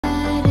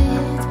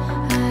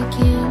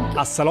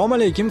Assalomu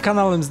alaykum,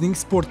 kanalimizning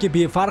sportga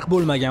befarq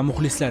bo'lmagan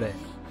muxlislari.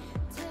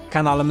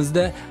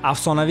 Kanalimizda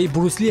afsonaviy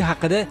Brusli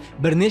haqida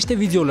bir nechta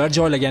videolar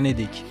joylagan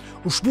edik.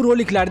 Ushbu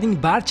roliklarning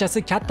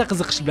barchasi katta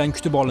qiziqish bilan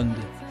kutib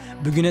olindi.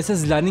 Bugun esa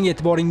sizlarning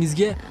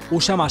e'tiboringizga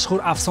o'sha mashhur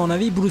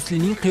afsonaviy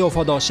Bruslining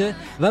qiyofadoshi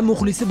va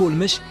muxlisi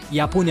bo'lmish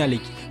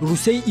yaponiyalik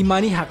Rusei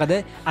Imai haqida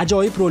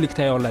ajoyib rolik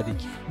tayyorladik.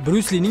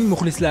 Bruslining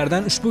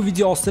muxlislaridan ushbu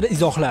video ostida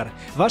izohlar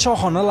va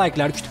shoxona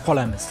layklar kutib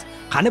qolamiz.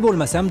 Qani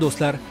bo'lmasam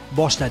do'stlar,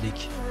 boshladik.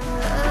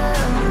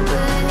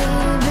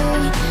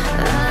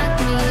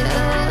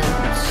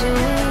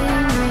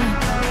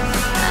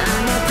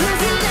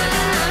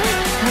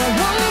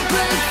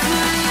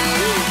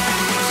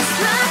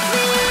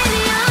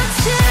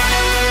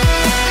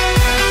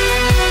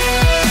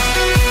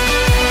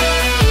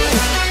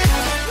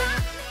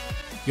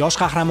 Yosh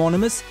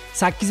qahramonimiz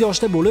 8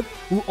 yoshda bo'lib,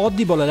 u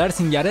oddiy bolalar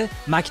singari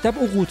maktab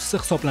o'quvchisi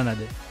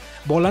hisoblanadi.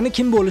 Bolani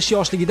kim bo'lishi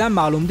yoshligidan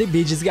ma'lum deb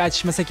bejizga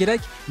aytishmasa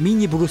kerak,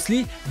 Mini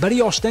Brusli 1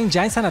 yoshdan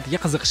jang san'atiga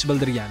qiziqish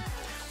bildirgan.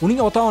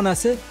 Uning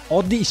ota-onasi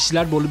oddiy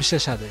ishchilar bo'lib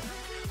ishlashadi.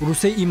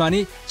 Rusei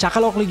Imai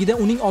chaqaloqligida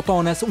uning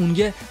ota-onasi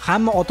unga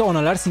hamma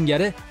ota-onalar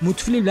singari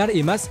multfilmlar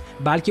emas,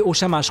 balki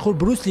o'sha mashhur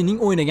Bruslining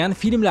o'ynagan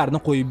filmlarini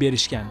qo'yib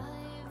berishgan.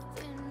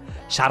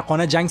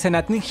 Sharqona jang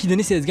san'atining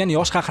hidini sezgan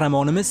yosh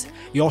qahramonimiz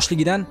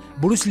yoshligidan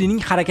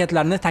Bruslining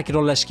harakatlarini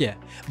takrorlashga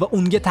va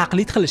unga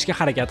taqlid qilishga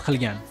harakat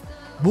qilgan.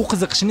 Bu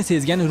qiziqishini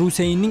sezgan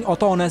Ruseining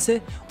ota-onasi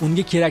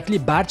unga kerakli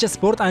barcha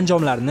sport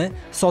anjomlarini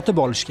sotib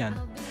olishgan.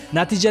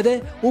 Natijada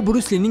u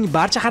Bruslining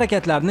barcha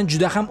harakatlarini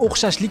juda ham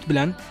o'xshashlik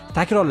bilan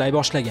takrorlay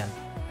boshlagan.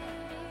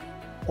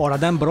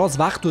 Oradan biroz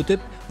vaqt o'tib,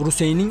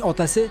 Ruseining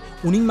otasi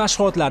uning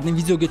mashg'ulotlarini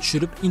videoga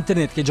tushirib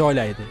internetga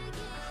joylaydi.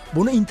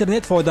 Buni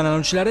internet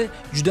foydalanuvchilari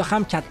juda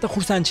ham katta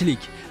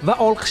xursandchilik va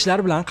olqishlar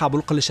bilan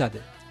qabul qilishadi.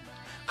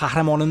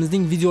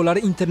 Qahramonimizning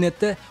videolari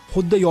internetda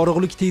xuddi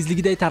yorug'lik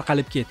tezligiday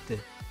tarqalib ketdi.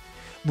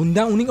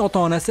 Bundan uning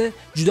ota-onasi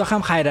juda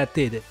ham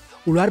hayratda edi.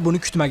 Ular buni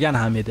kutmagan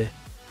ham edi.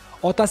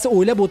 Otasi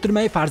o'ylab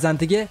o'tirmay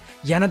farzandiga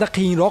yanada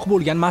qiyinroq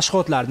bo'lgan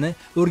mashg'ulotlarni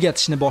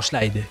o'rgatishni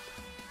boshlaydi.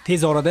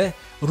 Tez orada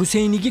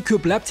Ruseiniga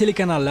ko'plab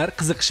telekanallar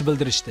qiziqish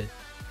bildirishdi.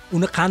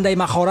 Uni qanday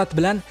mahorat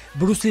bilan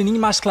Bruslining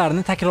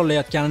mashqlarini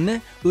takrorlayotganini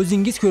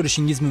o'zingiz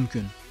ko'rishingiz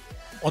mumkin.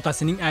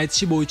 Otasining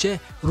aytishi bo'yicha,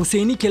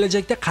 Ruseini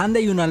kelajakda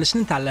qanday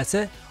yo'nalishni tanlasa,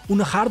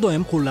 uni har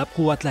doim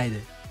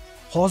qo'llab-quvvatlaydi.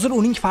 Hozir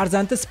uning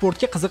farzandi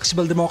sportga qiziqish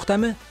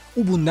bildirmoqdami?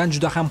 U bundan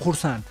juda ham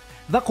xursand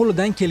va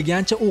qo'lidan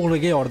kelgancha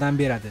o'g'liga yordam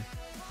beradi.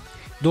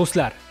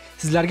 Do'stlar,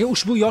 sizlarga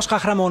ushbu yosh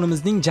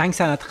qahramonimizning jang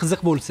san'ati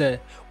qiziq bo'lsa,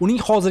 uning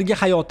hozirgi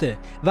hayoti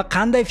va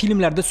qanday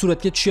filmlarda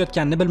suratga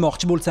tushayotganini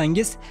bilmoqchi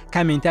bo'lsangiz,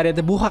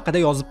 kommentariyada bu haqida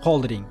yozib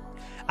qoldiring.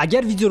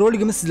 Agar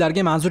videoroligimiz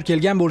sizlarga manzur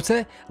kelgan bo'lsa,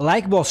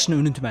 like bosishni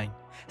unutmang.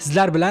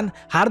 Sizlar bilan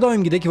har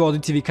doimgidek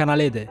Vodiy TV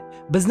kanali edi.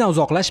 Bizdan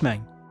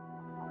uzoqlashmang.